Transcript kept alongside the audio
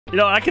You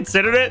know, I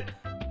considered it,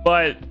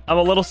 but I'm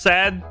a little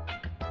sad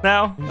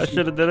now. I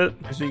should have did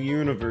it. There's a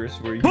universe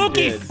where you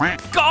Pookie, did.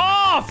 f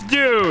off,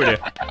 dude!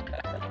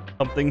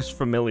 Something's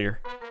familiar.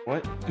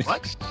 What?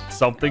 What?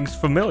 Something's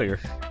familiar.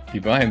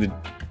 You behind the...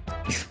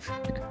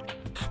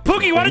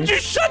 Pookie, why don't you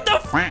shut the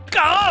f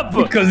up?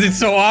 Because it's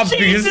so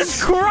obvious.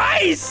 Jesus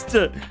Christ!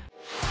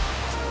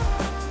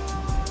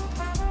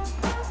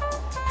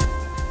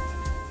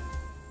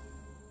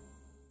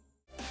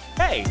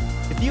 Hey,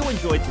 if you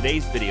enjoyed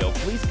today's video,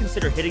 please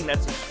consider hitting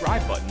that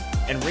subscribe button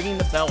and ringing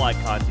the bell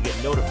icon to get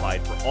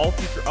notified for all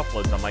future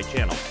uploads on my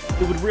channel.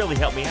 It would really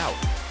help me out.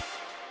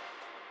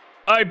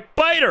 I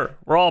Biter!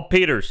 We're all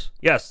Peters.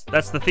 Yes,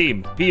 that's the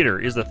theme. Peter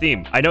is the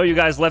theme. I know you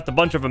guys left a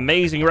bunch of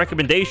amazing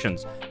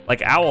recommendations,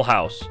 like Owl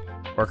House,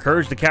 or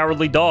Courage the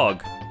Cowardly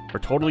Dog, or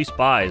Totally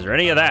Spies, or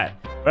any of that.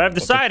 But I've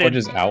decided... What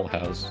is Owl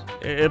House?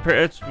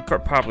 It's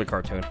probably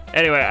cartoon.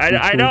 Anyway,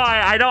 I know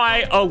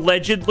I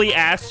allegedly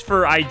asked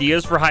for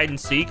ideas for hide and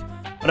seek,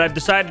 but I've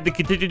decided to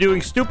continue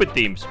doing stupid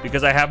themes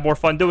because I have more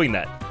fun doing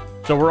that.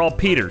 So we're all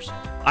Peters.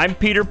 I'm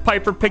Peter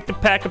Piper, picked a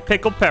pack of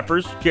pickled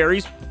peppers.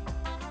 Jerry's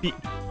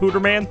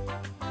Pooterman.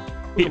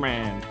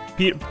 Pooterman.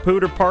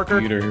 Pooter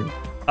Parker. Peter.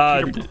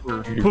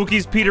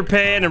 Pookie's Peter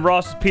Pan, and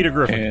Ross is Peter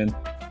Griffin.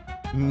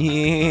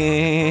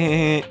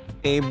 Yeah.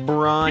 Hey,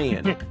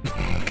 Brian.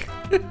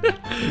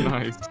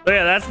 Nice. So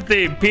yeah, that's the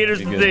theme. Peter's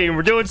the theme.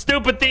 We're doing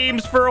stupid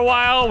themes for a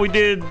while. We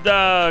did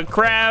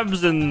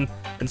crabs and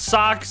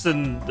socks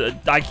and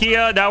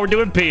IKEA. Now we're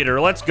doing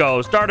Peter. Let's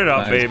go. Start it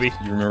up, baby.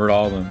 You remembered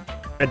all of them.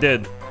 I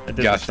did.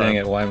 Gosh dang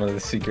it, why am I the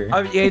seeker?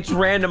 It's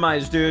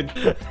randomized, dude.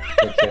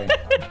 Okay.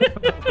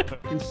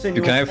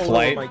 Dude, can I have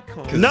flight?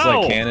 Because No. it's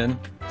like canon,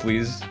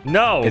 please.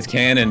 No. It's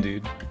canon,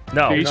 dude.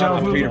 No.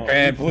 I'm Peter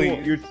Pan,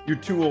 please. You're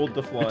too old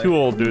to fly. You're too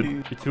old, dude.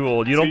 You're too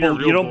old. You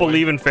don't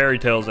believe in fairy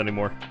tales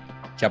anymore.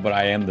 Yeah, but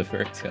I am the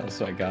fairy tale,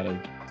 so I gotta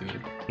do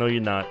it. No,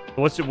 you're not.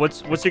 What's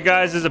your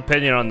guys'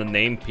 opinion on the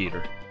name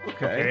Peter?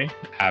 Okay.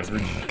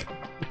 Average.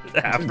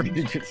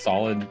 Average.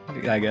 Solid,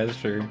 I guess,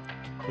 sure.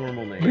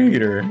 Normal name.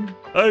 Peter.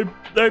 I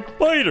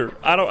Biter.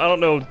 I don't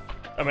know.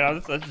 I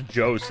mean, that's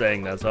Joe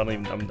saying that, so I don't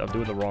even. I'm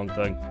doing the wrong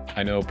thing.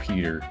 I know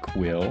Peter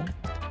Quill.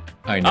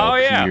 I know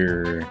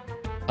Peter.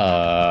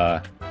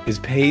 Is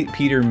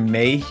Peter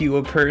Mayhew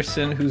a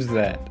person? Who's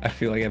that? I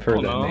feel like I've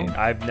heard that name.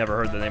 I've never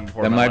heard the name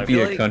before. That might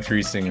be a like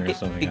country singer or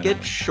something. It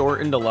gets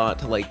shortened a lot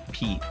to like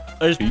Pete.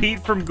 There's Pete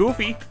from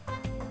Goofy.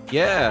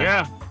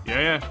 Yeah.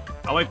 Yeah.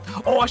 I like.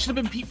 Oh, I should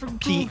have been Pete from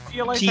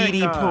Goofy. I like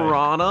Petey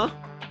Piranha.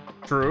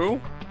 True.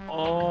 Oh,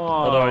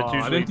 although it's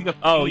usually... I didn't think of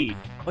Pete.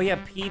 Oh yeah,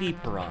 Petey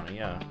Piranha.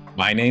 Yeah.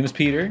 My name's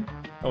Peter.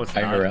 Oh, it's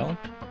not. IRL.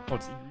 Oh,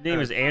 your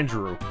name is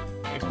Andrew.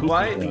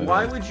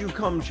 Why would you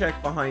come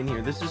check behind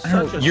here? This is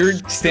such a You're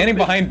standing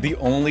behind the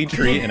only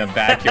tree in a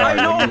backyard.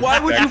 I know. Why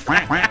would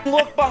you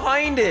look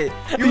behind it?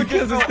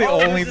 Because it's the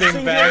only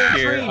thing back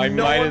here. I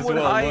might as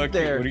well look.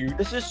 There.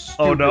 This is stupid.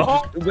 Oh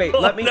no! Wait,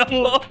 let me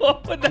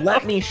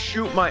let me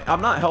shoot my.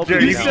 I'm not helping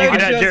Jerry, you. you can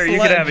have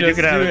it. You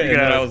can have it.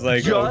 I was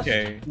like, just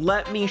okay.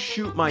 Let me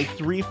shoot my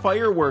 3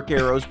 firework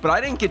arrows, but I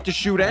didn't get to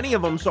shoot any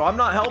of them, so I'm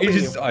not helping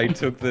you. I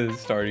took the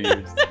start of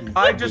yours.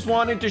 I just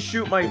wanted to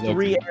shoot my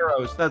 3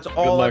 arrows. That's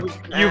all I was.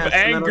 You've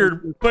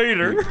angered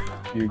Peter.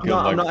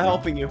 I'm not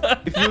helping you.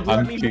 If you'd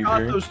let me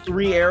shot those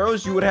 3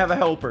 arrows, you would have a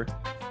helper.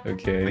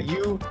 Okay. But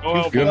you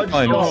good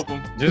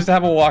fun. Just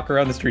have a walk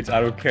around the streets. I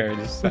don't care.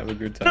 Just have a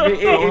good time.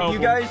 If you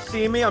guys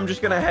see me, I'm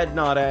just gonna head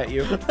nod at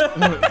you.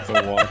 It's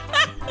a walk.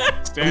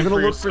 I'm gonna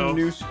look for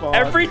new spots.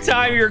 Every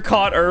time you're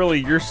caught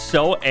early, you're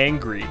so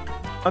angry.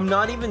 I'm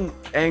not even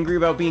angry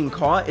about being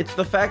caught. It's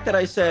the fact that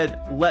I said,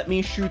 let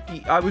me shoot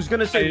the... I was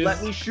gonna say,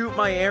 let me shoot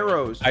my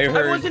arrows. I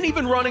wasn't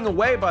even running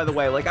away, by the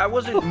way. Like, I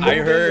wasn't moving. I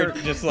heard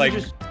just like...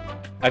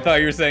 I thought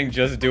you were saying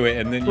just do it,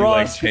 and then you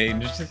like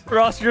changed.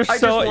 Ross, you're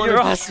so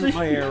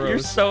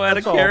out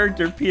of all.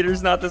 character.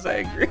 Peter's not this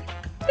angry.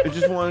 I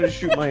just wanted to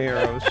shoot my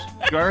arrows.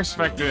 You are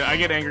respected. I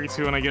get angry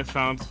too when I get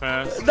found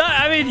fast. No,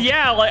 I mean,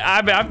 yeah, like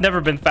I've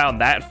never been found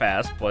that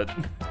fast, but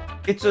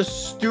it's a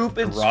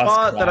stupid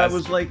spot that I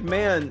was like,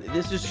 man,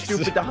 this is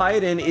stupid to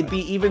hide in. It'd be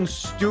even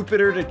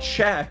stupider to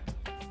check.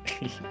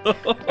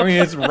 I mean,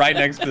 it's right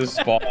next to the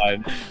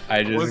spawn.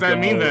 I just. What does that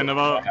mean then?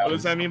 What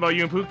does that mean about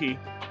you and Pookie?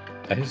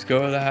 I just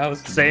go to the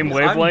house. Same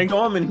wavelength. I'm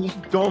dumb and he's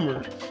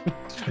dumber.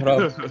 Shut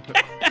up.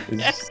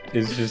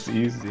 It's just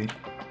easy.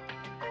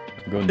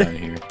 I'm going down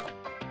here.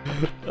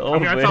 I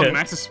mean, I found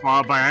Max's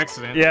spot by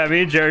accident. Yeah,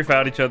 me and Jerry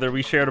found each other.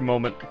 We shared a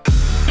moment.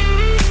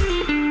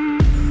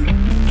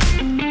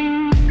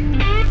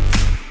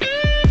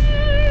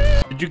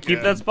 Did you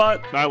keep that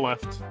spot? I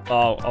left.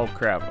 Oh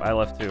crap! I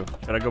left too.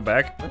 Should I go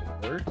back?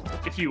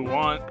 If you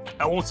want,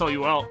 I won't sell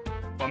you out.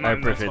 I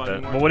appreciate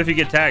that. Well, what if you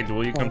get tagged?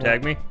 Will you come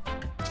tag me?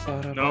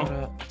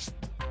 No.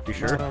 You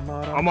sure?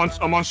 I'm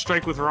on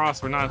strike with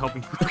Ross. We're not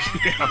helping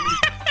Pookie out.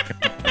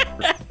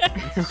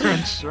 We're on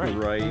strike.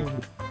 Right.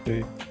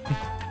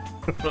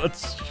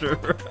 That's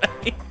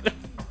right.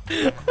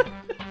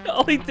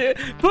 All he did,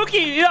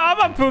 Pookie. Yeah, I'm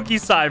on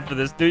Pookie's side for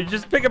this, dude.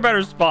 Just pick a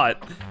better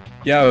spot.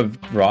 Yeah,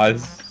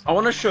 Ross. I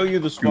want to show you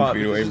the spot.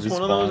 It's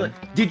one of those,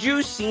 like, did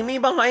you see me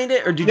behind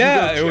it, or did you?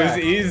 Yeah, it was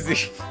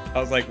easy. I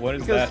was like, what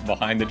is that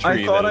behind the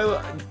tree? I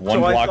thought one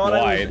block wide.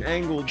 I was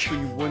angled so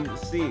you wouldn't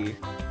see.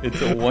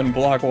 It's a 1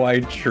 block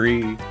wide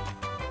tree.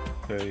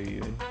 But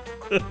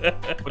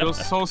it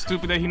was so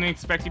stupid that he didn't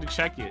expect you to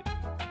check it,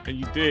 and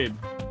you did.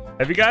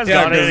 Have you guys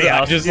got anything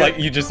else? Just like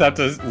you just have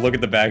to look at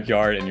the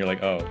backyard, and you're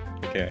like, oh,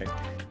 okay.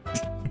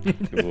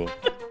 Cool.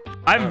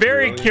 I'm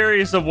very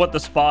curious of what the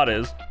spot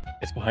is.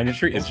 It's behind a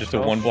tree. It's just a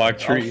 1 block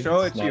tree. I'll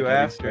show it to you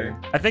after.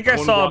 I think I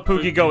saw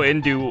Pookie go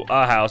into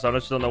a house. I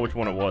just don't know which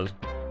one it was.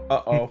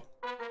 Uh-oh.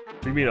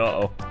 What do you mean,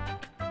 uh-oh?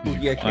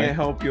 Pookie, I can't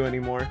help you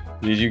anymore.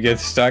 Did you get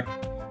stuck?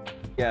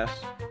 Yes.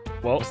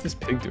 Well, what's this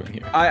pig doing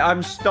here?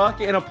 I'm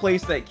stuck in a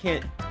place that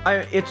can't...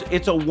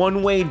 It's a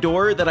one-way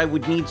door that I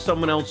would need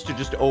someone else to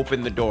just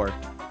open the door.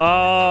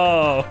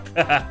 Oh.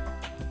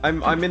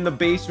 I'm in the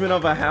basement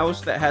of a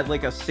house that had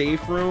like a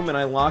safe room, and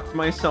I locked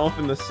myself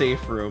in the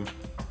safe room.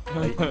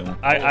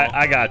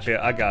 I got you.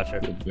 I got you.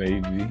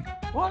 Baby.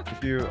 What?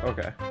 If you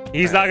okay?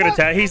 He's not gonna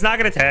tag. He's not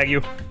gonna tag you.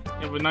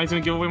 Yeah, but now he's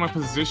gonna give away my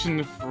position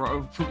if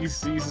Pookie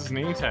sees his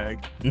name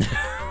tag.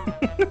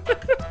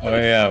 Oh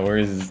yeah, where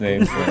is his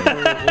name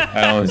tag?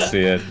 I don't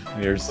see it.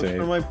 You're safe.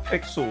 Look for my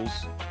pixels.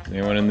 Is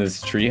anyone in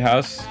this tree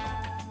house?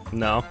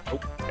 No.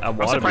 I'm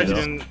surprised you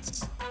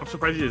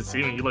didn't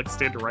see me. You like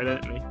stared right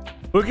at me.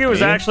 Pookie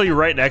was actually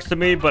right next to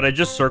me, but I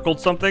just circled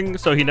something,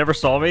 so he never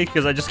saw me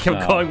because I just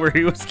kept going where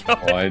he was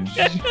going.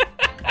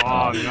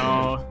 Oh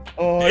no.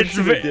 Oh, I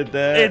should have did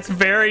that. It's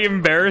very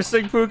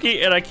embarrassing,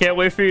 Pookie, and I can't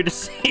wait for you to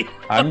see.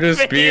 I'm just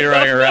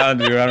speedrunning around,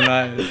 dude. I'm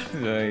not.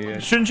 Yeah.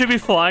 Shouldn't you be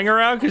flying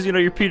around? Because you know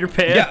you're Peter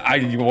Pan. Yeah, I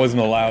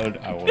wasn't allowed.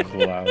 I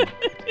wasn't allowed.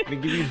 I'm gonna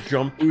give you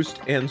jump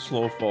boost and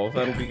slow fall.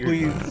 That'll be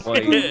your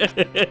fight.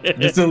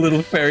 Just a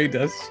little fairy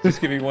dust.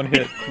 Just give me 1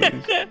 hit,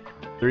 please.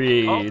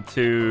 3,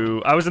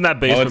 2. I was in that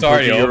basement. Oh, it's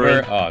already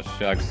over. Oh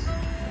shucks.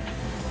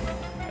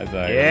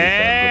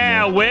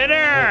 Yeah,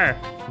 winner!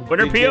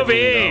 Winner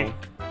POV.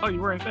 Oh, you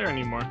weren't there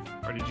anymore.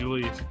 Or did you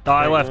leave? No,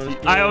 I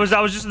left. I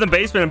was just in the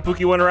basement, and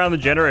Pookie went around the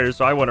generator,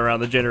 so I went around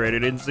the generator.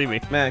 Didn't see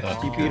me. Max,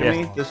 TP to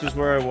me. This is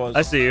where I was.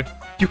 I see you.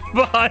 You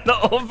were behind the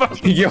old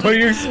fucking... Yo, what do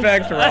you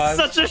expect, Ross?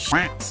 That's such a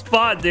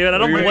spot, dude. I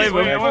don't blame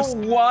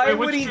him. Why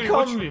would he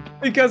come?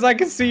 Because I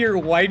can see your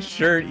white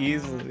shirt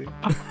easily.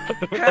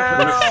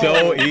 It's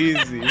so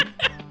easy.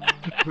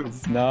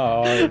 It's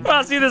not hard.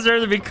 Ross, you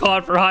deserve to be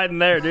caught for hiding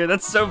there, dude.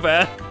 That's so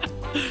bad.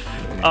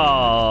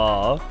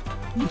 Aww.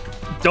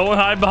 Don't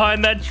hide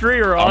behind that tree,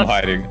 Ross. I'm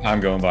hiding.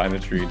 I'm going behind the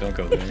tree. Don't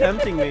go there.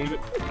 Tempting me.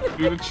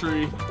 Do the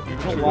tree. I'm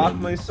gonna lock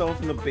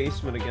myself in the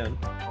basement again.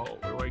 Oh,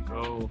 where do I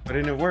go? Why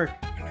didn't it work?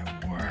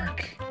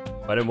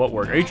 Why didn't what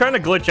work? Are you trying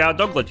to glitch out?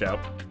 Don't glitch out.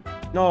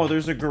 No,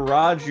 there's a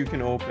garage you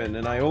can open,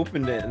 and I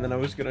opened it, and then I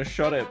was gonna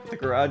shut it, but the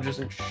garage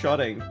isn't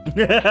shutting.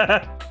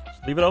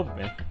 Just leave it open,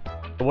 man.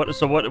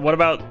 What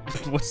about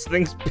what's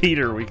things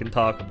Peter we can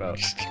talk about?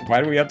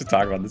 Why do we have to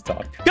talk about this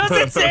topic?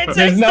 Because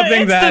There's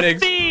nothing that the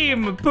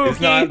theme, Pookie. It's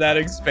not that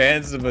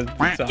expansive.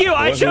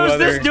 I chose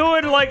this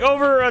doing like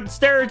over a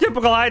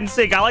stereotypical hide and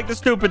seek. I like the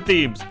stupid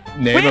themes.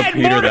 Name a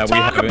Peter that we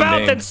haven't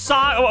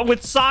named.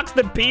 With socks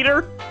than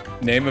Peter.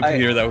 Name a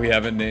Peter that we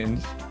haven't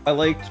named. I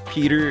liked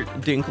Peter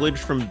Dinklage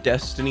from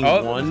Destiny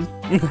 1.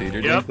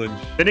 Peter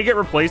Dinklage. Did he get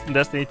replaced in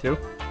Destiny 2?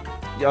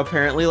 Yeah,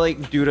 apparently,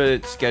 like, due to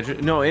schedule.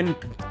 No, in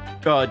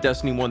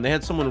Destiny 1, they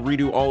had someone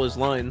redo all his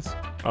lines.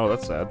 Oh,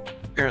 that's sad.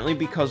 Apparently,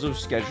 because of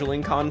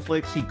scheduling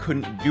conflicts, he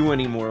couldn't do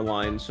any more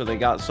lines, so they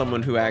got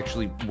someone who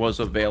actually was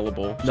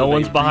available. No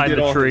one's behind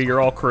the tree. You're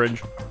all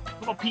cringe.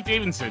 What about Pete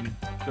Davidson,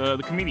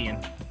 the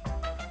comedian?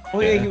 Oh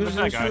yeah, he was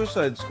in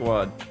Suicide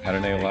Squad.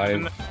 Saturday Night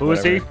Live. Who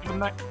was he? He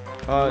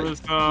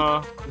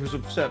was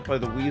upset by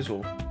the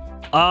weasel.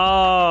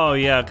 Oh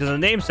yeah, because the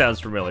name sounds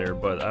familiar,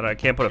 but I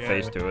can't put a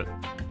face to it.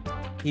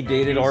 He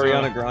dated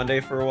Ariana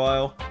Grande for a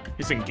while.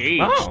 He's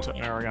engaged to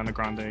Ariana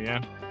Grande,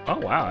 yeah. Oh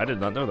wow, I did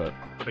not know that.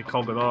 But they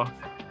called it off.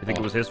 You think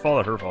it was his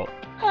fault or her fault?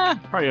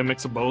 Probably a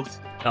mix of both.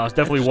 No, it's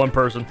definitely one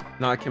person.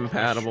 Not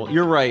compatible.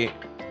 You're right.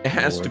 It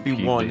has to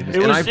be one.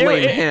 And I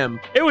blame him.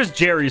 It was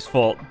Jerry's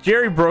fault.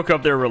 Jerry broke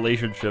up their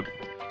relationship.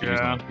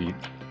 Yeah.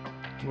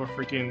 More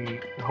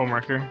freaking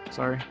homewrecker.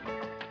 Sorry.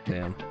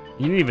 Damn.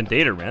 You didn't even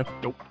date her, man.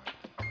 Nope.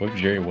 What if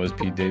Jerry was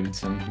Pete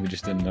Davidson? We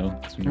just didn't know.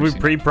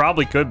 We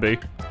probably could be.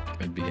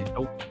 Could be.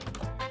 Nope.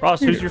 Ross,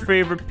 who's your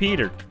favorite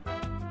Peter?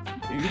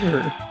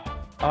 Peter.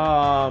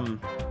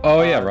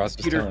 Oh yeah, Ross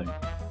was Peter. telling.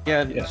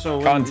 Yeah, so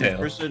when you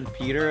first said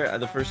Peter,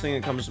 the first thing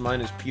that comes to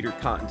mind is Peter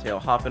Cottontail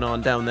hopping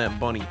on down that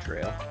bunny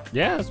trail.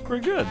 Yeah, that's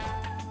pretty good.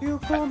 You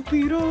come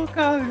Peter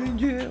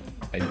Cottontail.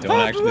 I don't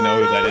actually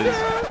know who that is.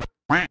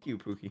 Thank you,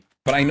 Pookie.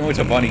 But I know it's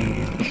a bunny.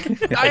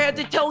 I had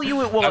to tell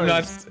you it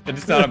was.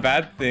 It's not a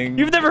bad thing.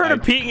 You've never heard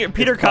of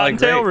Peter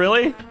Cottontail,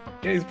 really?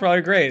 Yeah, he's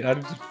probably great. I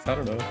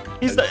don't know.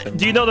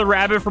 Do you know the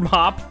rabbit from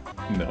Hop?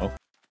 No.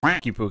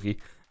 Thank you, Pookie.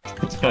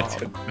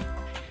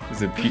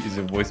 Is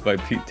it voiced by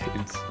Pete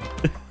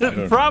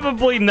Davidson?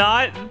 Probably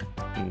not.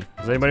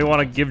 Does anybody want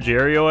to give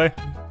Jerry away?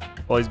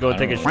 While he's going to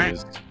take a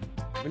shit?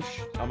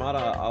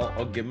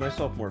 I'll give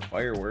myself more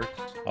fireworks.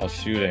 I'll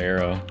shoot an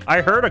arrow.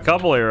 I heard a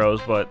couple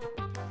arrows, but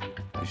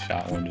I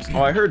shot one just.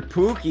 Oh, I heard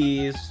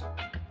Pookies.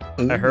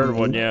 I heard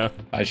one, yeah.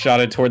 I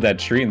shot it toward that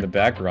tree in the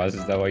back, Ross.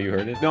 Is that why you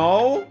heard it?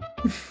 No.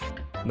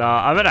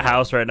 Nah, I'm in a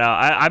house right now.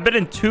 I've been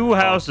in 2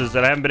 houses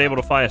and I haven't been able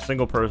to find a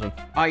single person.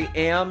 I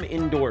am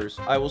indoors.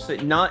 I will say,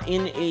 not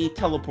in a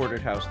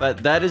teleported house.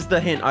 That is the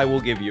hint I will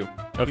give you.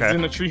 Okay. He's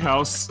in a tree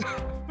house.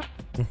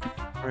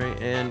 All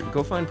right, and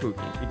go find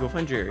Pookie. You go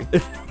find Jerry.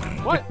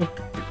 What? Go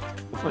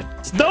find...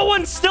 No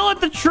one's still at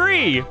the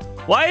tree.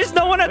 Why is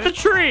no one at the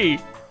tree?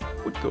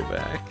 Would go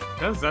back.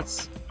 Because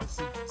that's a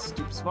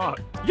stupid spot.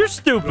 You're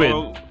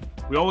stupid.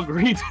 We all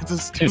agreed it's a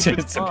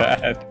stupid spot.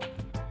 Bad.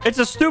 It's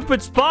a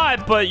stupid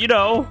spot, but you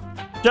know,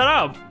 shut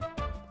up.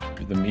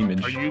 The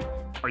meme.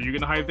 Are you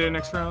gonna hide there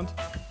next round?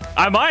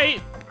 I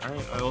might. All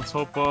right, let's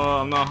hope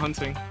I'm not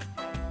hunting.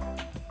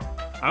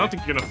 I don't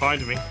think you're gonna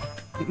find me.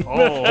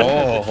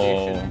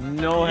 Oh.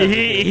 No.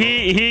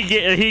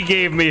 He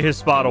gave me his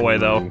spot away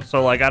though,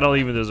 so like I don't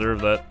even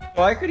deserve that.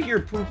 Well, I could hear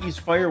Pookie's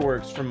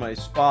fireworks from my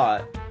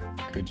spot.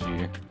 Could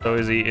you? So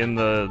is he in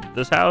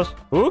this house?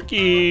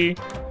 Pookie,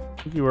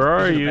 where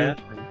are you?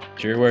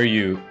 Jerry, where are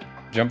you?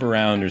 Jump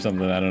around or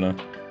something. I don't know.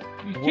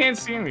 You can't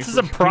see me. This is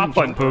a prop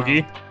button,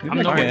 Pookie.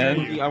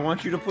 I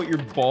want you to put your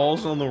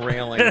balls on the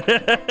railing.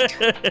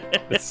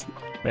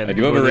 Man, I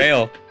do have a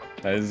rail.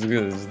 That is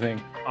good. This is the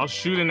thing. I'll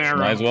shoot an arrow.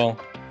 Might as well.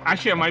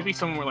 Actually, I might be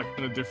somewhere like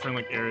in a different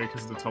like area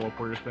because of the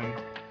teleporter thing.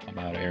 I'm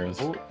out of arrows.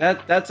 Oh,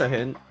 that's a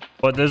hint.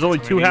 But there's only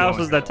 2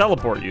 houses that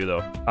teleport you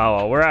though. Oh,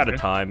 well, we're out of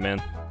time,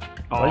 man.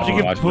 Why did you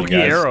give Pookie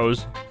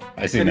arrows?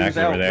 I see Max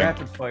over there.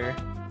 Rapid fire.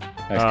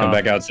 Max, come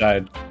back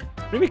outside.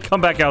 Maybe come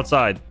back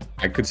outside.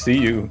 I could see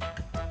you.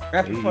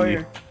 Rapid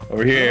fire.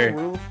 Over here.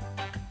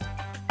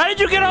 How did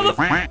you get on the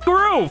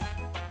roof?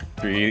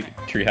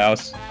 Tree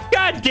house.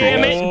 God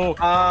damn it!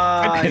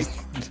 I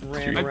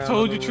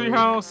told you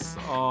treehouse.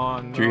 Oh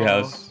no.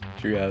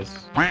 Treehouse.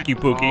 Thank you,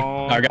 Pookie.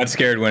 I got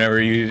scared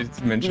whenever you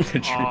mentioned the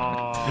tree.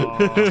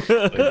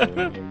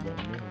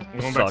 I'm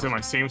going back to my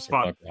same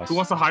spot. Who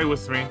wants to hide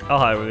with me? I'll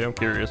hide with you. I'm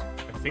curious.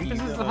 I think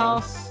this is the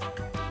house.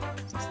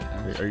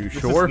 Are you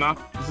sure?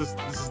 This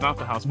is not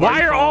the house.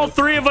 Why are all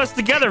 3 of us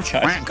together?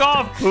 Fuck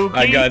off, Pookie.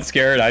 I got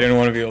scared. I didn't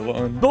want to be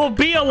alone. Don't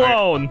be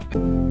alone.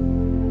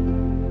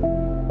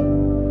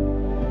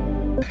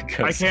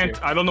 I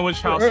can't. I don't know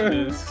which house it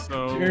is.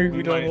 So Jerry,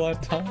 we don't have a lot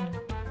of time.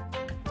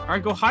 All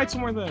right, go hide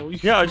somewhere then.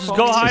 Yeah, just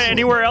go hide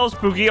anywhere else,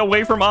 Pookie,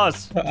 away from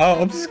us.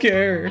 Oh, I'm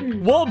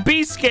scared. Well,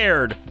 be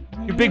scared,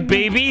 you big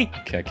baby.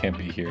 Okay, I can't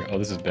be here. Oh,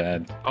 this is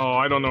bad. Oh,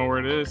 I don't know where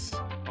it is.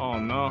 Oh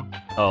no.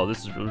 Oh,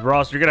 this is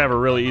Ross. You're gonna have a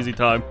really easy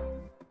time.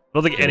 I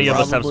don't think any of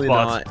us have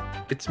spots.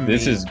 It's me.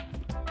 This is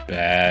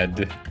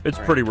bad. It's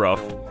pretty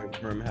rough. Know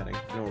where I'm heading.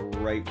 Know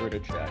right where to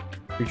check.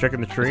 You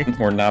checking the tree?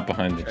 We're not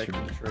behind the tree.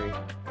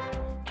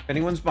 If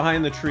anyone's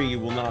behind the tree, you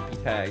will not be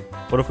tagged.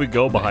 What if we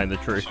go behind the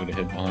tree? Should have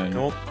hid behind.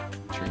 Nope.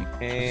 The tree.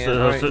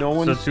 And no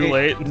one's too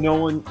late.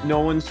 No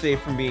one's safe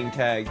from being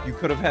tagged. You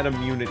could have had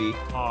immunity.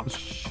 Oh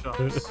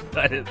shucks.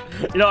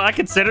 You know, I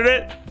considered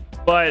it,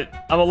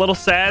 but I'm a little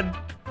sad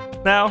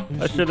now.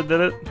 I should have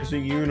did it. There's a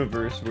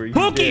universe where you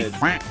Pookie, did.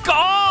 f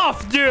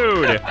off,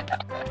 dude.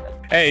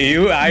 Hey,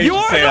 I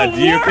should say that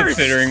to you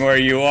considering where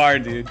you are,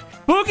 dude.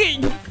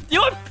 Pookie, you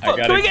know what? I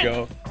gotta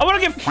go. I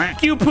want to get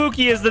f you,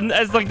 Pookie,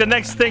 as like the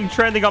next thing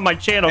trending on my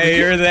channel. Hey,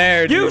 you're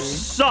there, dude. You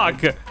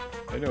suck.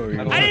 I know where you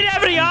are. I didn't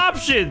have any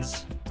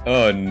options.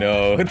 Oh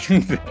no.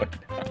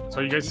 So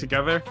are you guys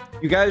together?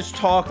 You guys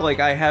talk like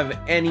I have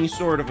any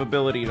sort of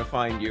ability to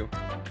find you.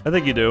 I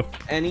think you do.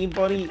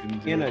 Anybody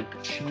in a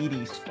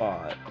cheaty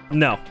spot?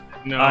 No.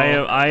 No.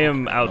 I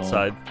am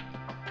outside.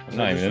 I'm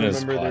not even in a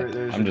spot.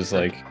 I'm just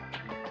like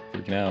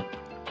freaking out.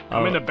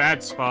 I'm in a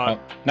bad spot.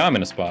 Now I'm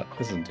in a spot.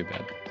 This isn't too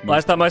bad.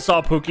 Last time I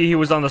saw Pookie, he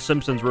was on the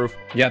Simpsons roof.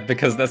 Yeah,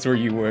 because that's where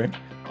you were.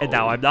 And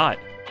now I'm not.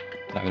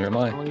 Neither am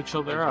I. Let me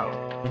chill there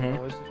out.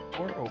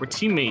 We're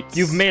teammates.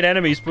 You've made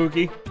enemies,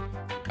 Pookie.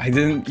 I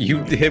didn't.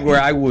 You hid where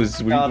I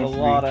was.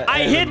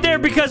 I hid there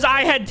because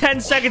I had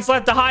 10 seconds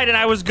left to hide, and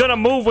I was gonna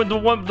move when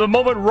the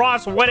moment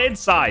Ross went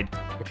inside.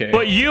 Okay.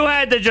 But you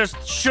had to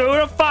just shoot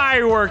a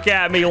firework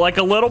at me like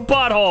a little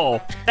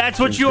butthole. That's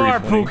what you are,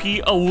 funny.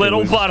 Pookie, a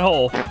little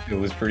butthole. It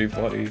was pretty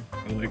funny.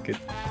 I like it.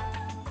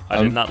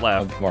 I did not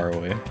laugh. I'm far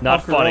away.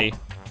 Not funny.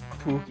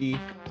 Pookie.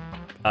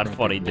 Not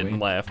funny, didn't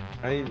laugh.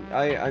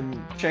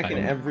 I'm checking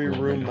every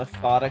room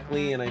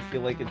methodically, and I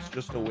feel like it's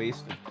just a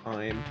waste of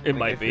time. It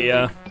might be,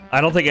 yeah. I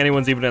don't think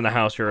anyone's even in the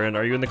house you're in.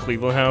 Are you in the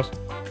Cleveland house?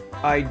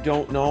 I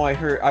don't know.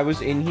 I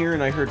was in here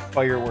and I heard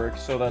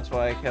fireworks, so that's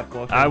why I kept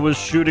looking. I was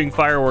shooting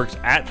fireworks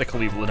at the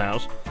Cleveland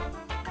house.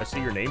 I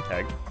see your name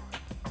tag.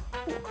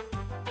 Cool.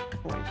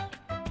 Nice.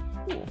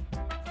 Cool.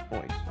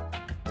 Nice.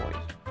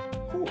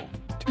 Cool.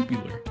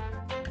 Tubular.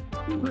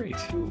 Great.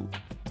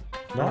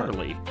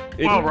 Gnarly.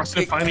 Oh, Ross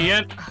didn't find me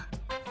yet?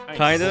 Nice.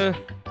 Kinda.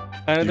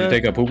 Did you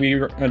take a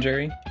poopy,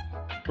 Jerry?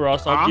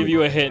 Ross, I'll give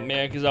you a hint,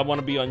 man, because I want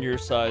to be on your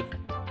side.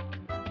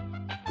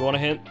 You want a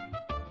hint?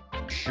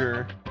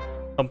 Sure.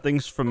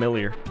 Something's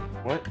familiar.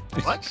 What?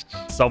 What?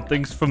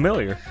 Something's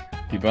familiar.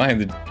 Be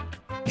behind the.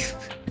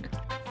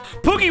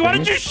 Pookie, why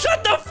don't you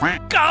shut the f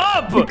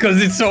up?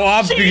 Because it's so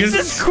obvious.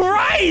 Jesus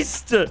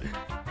Christ! The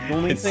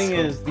only thing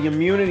is, the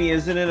immunity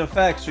isn't in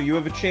effect, so you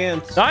have a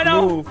chance. I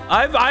know. Move.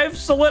 I've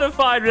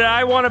solidified that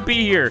I want to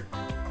be here.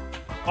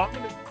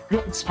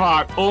 Good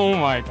spot. Oh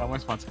my god, my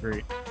spot's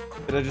great.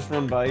 Did I just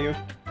run by you?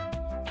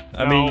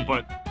 I mean,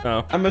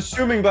 no. I'm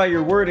assuming by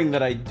your wording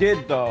that I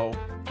did, though.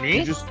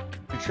 Me?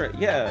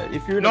 Yeah.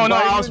 If you're no,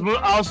 I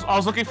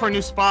was looking for a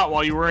new spot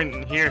while you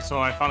weren't here, so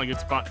I found a good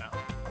spot now.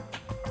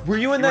 Were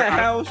you in that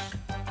house?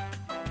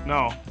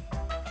 No.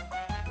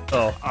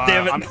 Oh,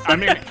 damn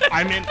it!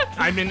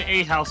 I'm in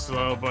a house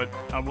though, but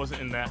I wasn't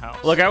in that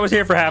house. Look, I was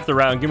here for half the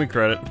round. Give me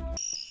credit.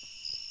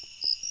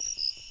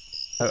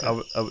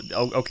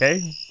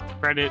 Okay.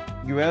 Credit.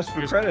 You asked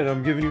for credit.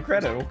 I'm giving you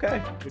credit.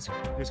 Okay.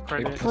 Here's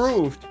credit.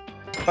 Approved.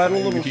 By the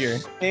little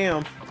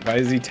stamp. Why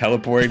is he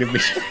teleporting to me?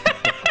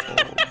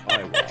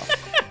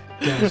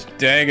 Gosh,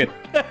 dang it.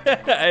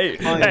 Hey,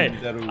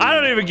 I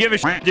don't even give a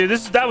shit, dude.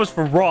 That was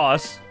for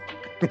Ross.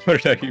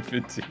 What did I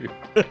even do?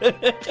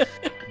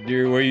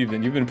 Dude, where you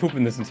been? You've been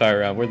pooping this entire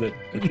round. Where the?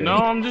 Okay. No,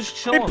 I'm just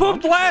chilling. He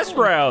pooped last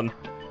round.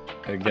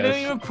 I guess. I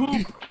didn't even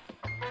poop.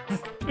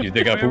 You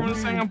think I pooped?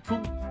 Everyone's saying I'm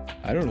poop.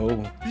 I don't know.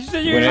 You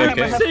said you're gonna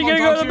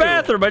go to the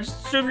bathroom. I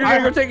just assumed you're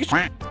gonna go take a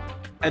shit.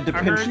 Had to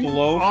pinch the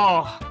loaf.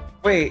 Oh.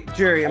 Wait,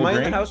 Jerry, am I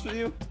in the house with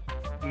you?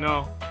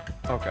 No.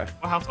 Okay.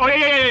 What house? Oh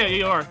yeah,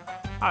 you are.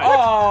 Hi.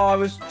 Oh, I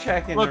was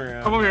checking Look,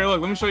 around. come over here.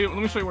 Look, let me show you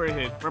where it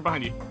hid. Right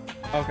behind you.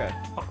 Okay.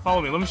 Follow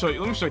me. Let me show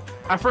you.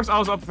 At first, I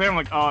was up there. I'm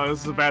like, oh,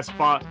 this is a bad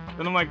spot.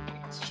 Then I'm like,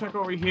 let's check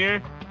over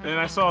here. And then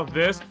I saw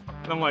this.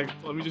 And I'm like,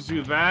 let me just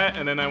do that.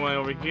 And then I went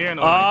over here. And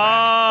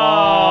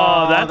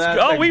that's good.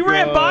 Oh, we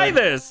ran by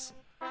this.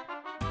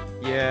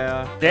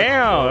 Yeah.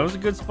 Damn, that was a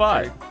good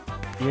spot.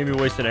 You made me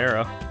waste an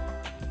arrow.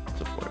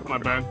 My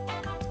bad.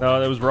 No,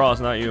 that was Ross,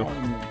 not you.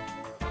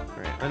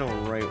 Alright, I know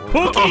right where.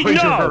 Pookie,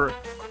 no!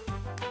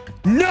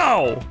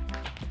 No!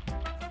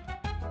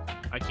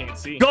 I can't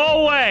see.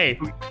 Go away!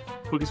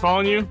 Pookie's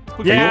following you?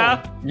 Pookie,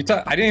 yeah.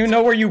 I didn't even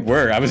know where you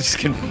were. I was just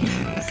confused.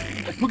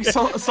 Pookie,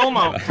 sell him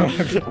out.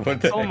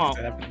 What the Sell him heck out.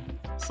 is happening?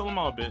 Sell him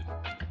out a bit.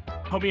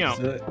 Help me out.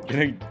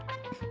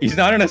 He's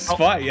not in a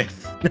spot yet.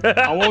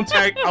 I won't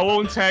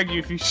tag you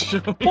if you show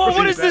me. Well,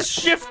 what is this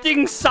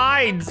shifting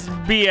sides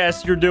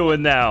BS you're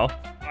doing now?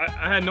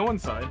 I had no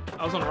one's side.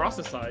 I was on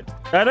Ross's side.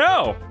 I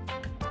know.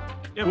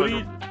 Yeah, why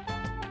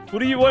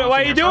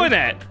are you doing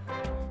that?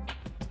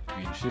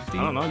 Shifty?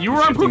 I don't know. You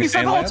were on Pookie's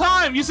side the whole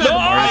time. You said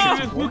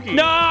Pookie.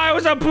 No, I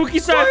was on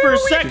Pookie's side for a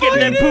second,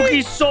 and then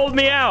Pookie sold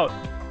me out.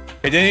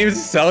 It didn't even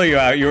sell you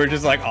out. You were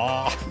just like,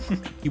 oh.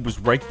 He was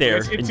right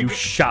there, and you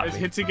shot me.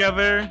 Hit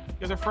together.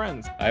 You guys are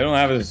friends. I don't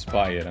have a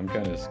spot yet. I'm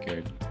kind of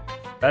scared.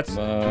 That's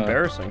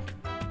embarrassing.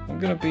 I'm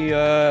gonna be,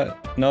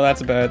 no,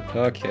 that's bad.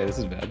 Okay, this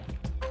is bad.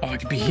 Oh, I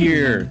could be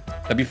here.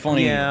 That'd be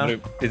funny. Yeah.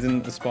 But it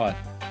isn't a spot.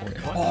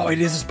 Oh, it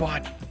is a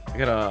spot. I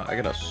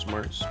got a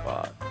smart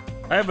spot.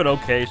 I have an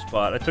okay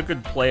spot. I took a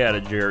play out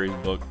of Jerry's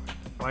book.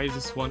 Why is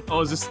this one?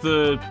 Oh, is this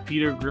the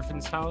Peter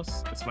Griffin's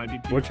house? This might be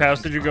Peter Which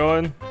house did you go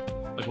in?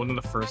 Like one of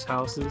the first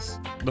houses.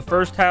 The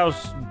first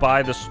house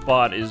by the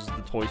spot is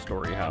the Toy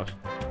Story house.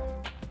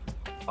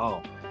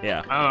 Oh.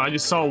 Yeah. I don't know. I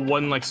just saw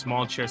one like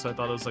small chair, so I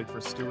thought it was like for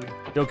Stewie.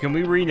 Yo, can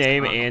we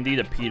rename Andy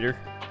to Peter?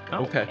 No.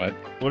 Okay.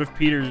 What if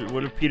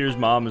Peter's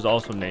mom is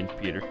also named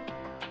Peter?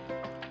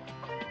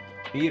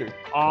 Peter.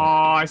 Oh,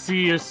 I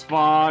see your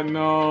spot.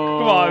 No.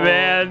 Come on,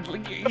 man.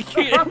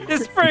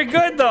 It's pretty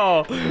good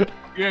though.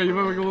 Yeah, you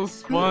look like a little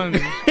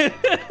sponge.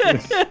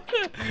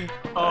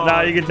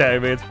 Nah, you can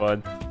tag me. It's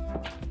fun.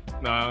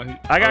 No.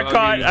 I got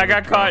caught. I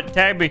got caught.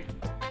 Tag me.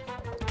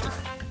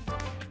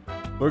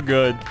 We're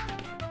good.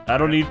 I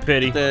don't need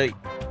pity.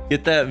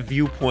 Get that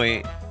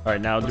viewpoint. All right,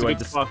 now do I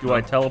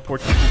teleport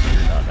to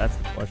Pookie or not? That's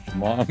the question.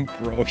 Mom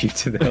broke you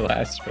to the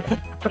last row.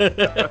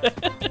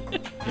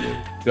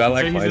 Dude, I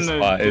like my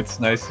spot.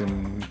 It's nice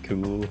and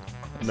cool.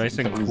 Nice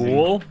and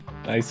cool?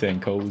 Nice and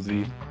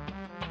cozy.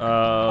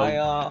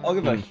 I'll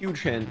give a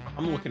huge hint.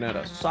 I'm looking at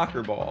a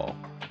soccer ball.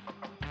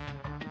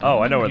 Oh,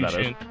 I know where that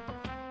is.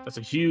 That's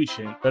a huge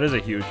hint. That is a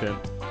huge hint.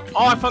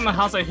 Oh, I found the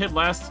house I hit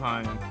last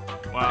time.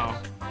 Wow.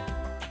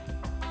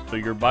 So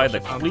you're by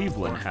the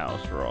Cleveland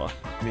house, Ross.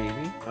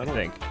 Maybe. I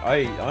think.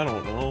 I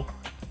don't know.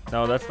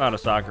 No, that's not a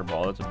soccer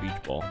ball. That's a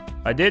beach ball.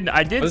 I did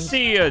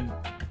see a.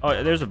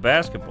 Oh, there's a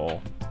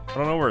basketball. I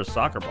don't know where a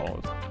soccer ball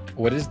is.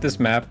 What is this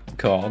map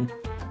called?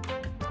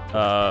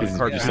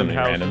 Cartoon something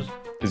houses. random.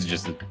 Is it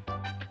just a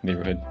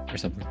neighborhood or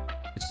something?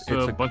 It's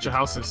a bunch of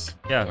houses.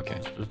 Yeah. Okay.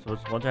 It's a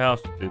bunch of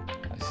houses, dude.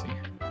 I see.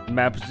 The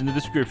map is in the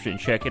description.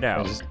 Check it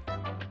out.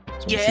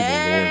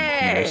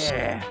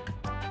 Yeah.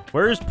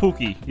 Where is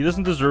Pookie? He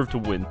doesn't deserve to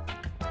win.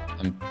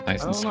 I'm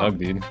nice and snug,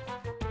 dude.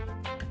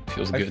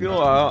 Feels good. I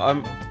feel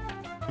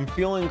I'm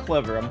feeling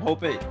clever. I'm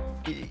hoping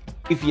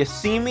if you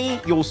see me,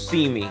 you'll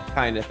see me,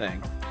 kind of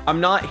thing. I'm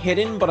not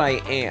hidden, but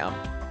I am.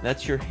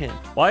 That's your hint.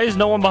 Why is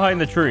no one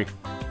behind the tree?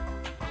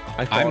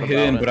 I'm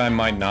hidden, but I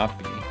might not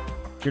be.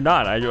 You're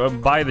not. I'm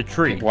by the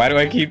tree. Why do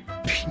I keep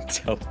being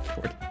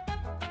teleported?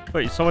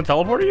 Wait, someone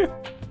teleported you?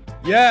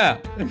 Yeah.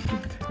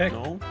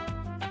 No.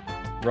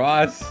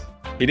 Ross.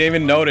 He didn't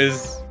even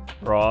notice.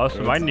 Ross,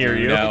 am I near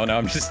you? No,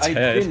 I'm just dead.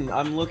 I didn't.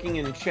 I'm looking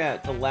in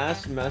chat. The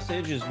last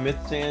message is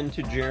Mithzan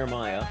to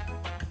Jeremiah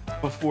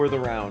before the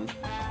round.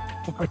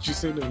 What'd you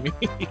say to me?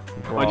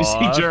 Why'd you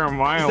say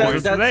Jeremiah?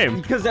 What's the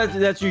name? Because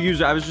that's your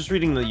user. I was just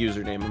reading the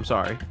username. I'm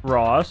sorry.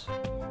 Ross.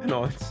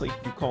 No, it's like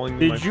you calling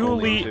me. Did you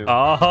leave? Hey,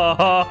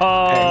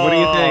 Oh. what do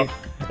you think?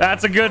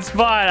 That's a good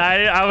spot.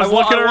 I was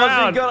looking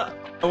around.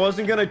 I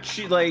wasn't gonna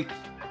cheat. Like,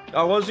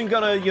 I wasn't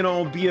gonna, you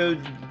know, be a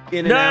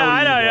in and No,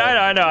 out.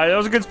 I know. That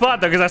was a good spot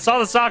though, because I saw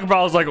the soccer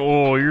ball. I was like,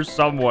 oh, you're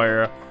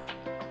somewhere.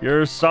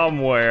 You're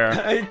somewhere.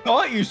 I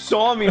thought you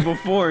saw me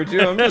before,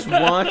 dude. I'm just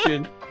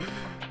watching.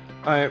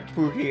 All right,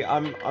 Pookie,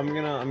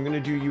 I'm gonna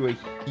do you a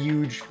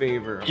huge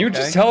favor. Okay? You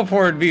just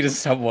teleported me to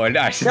someone.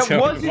 I should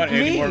That wasn't want me.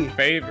 any more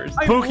favors.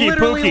 I'm Pookie,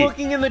 literally Pookie.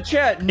 looking in the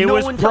chat. It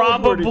was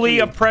probably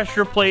a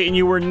pressure plate, and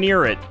you were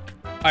near it.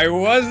 I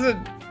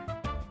wasn't.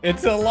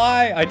 It's a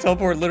lie. I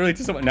teleported literally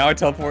to someone. Now I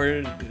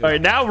teleported. All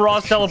right, now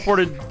Ross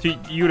teleported to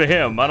you to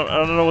him. I don't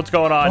know what's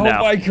going on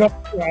now. Oh my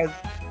god.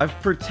 I've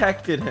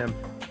protected him.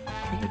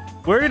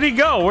 Where did he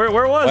go? Where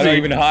was I he? don't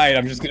even hide.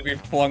 I'm just gonna be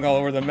flung all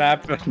over the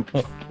map.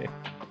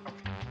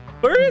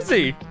 Where is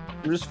he?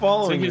 I'm just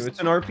following you. It's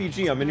an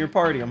RPG. I'm in your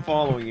party. I'm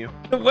following you.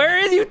 Where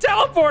is you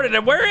teleported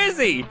him? Where is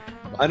he?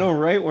 I know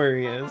right where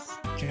he is.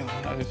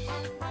 Gosh.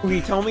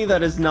 Pookie, tell me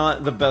that is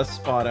not the best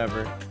spot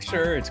ever.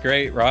 Sure, it's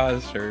great,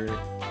 Roz. Sure,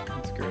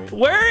 it's great.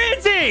 Where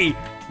is he?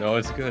 No,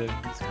 it's good.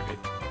 It's great.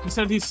 You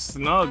said he's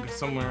snug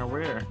somewhere.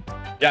 Where?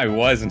 Yeah, I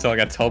was until I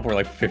got teleported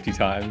like 50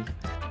 times.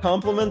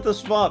 Compliment the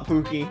spot,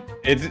 Pookie.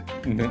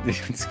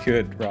 It's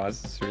good,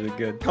 Roz. It's really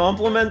good.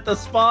 Compliment the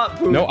spot,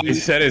 Pookie. No, I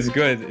said it's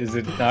good. Is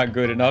it not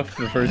good enough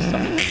the first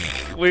time?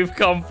 We've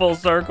come full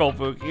circle,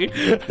 Pookie.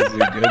 Is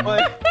it good?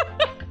 What?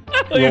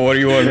 Well, what do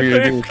you want me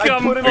to do? We've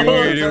come put him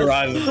full in do, the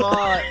Roz?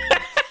 spot.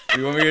 What do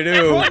you want me to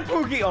do? What,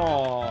 Pookie?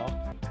 Aw.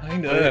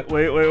 Kinda.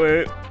 Wait.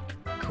 Wait.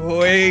 Come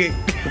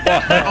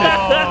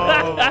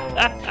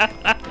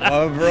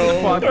on,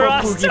 bro.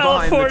 Ross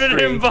teleported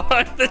him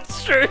behind behind the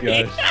tree.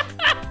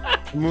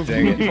 Gosh. Move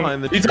Dang it.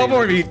 behind the He tree.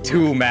 teleported me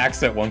 2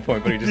 max at one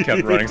point, but he just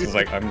kept running, so I was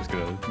like, I'm just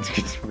gonna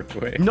get rid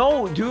away.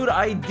 No, dude,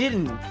 I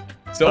didn't.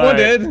 Someone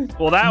did.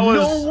 Well, that was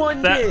No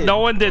one did. No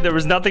one did. There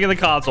was nothing in the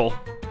console.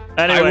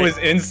 Anyway, I was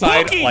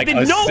inside Pookie, like a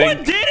no sink.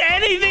 one did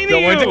anything to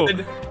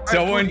you.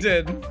 Someone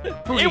did.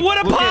 It would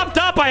have popped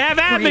up. I have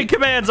admin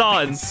commands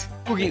on.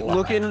 Pookie,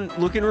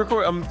 look in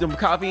record. I'm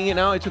copying it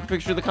now. I took a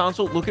picture of the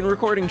console. Look in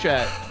recording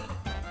chat.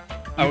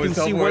 I was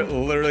can see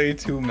teleported literally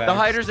 2 max. The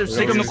hiders have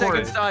 6 the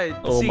seconds died.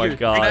 Oh my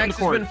God. Max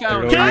has been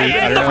found. Can I I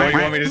end don't know the what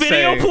you want me to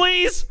video, say.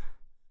 please?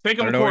 Take I him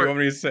don't to know what you court. want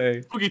me to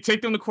say. Pookie,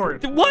 take them to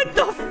court. What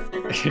the? I don't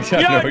know what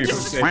you want me to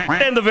say.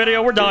 End the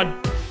video. We're done.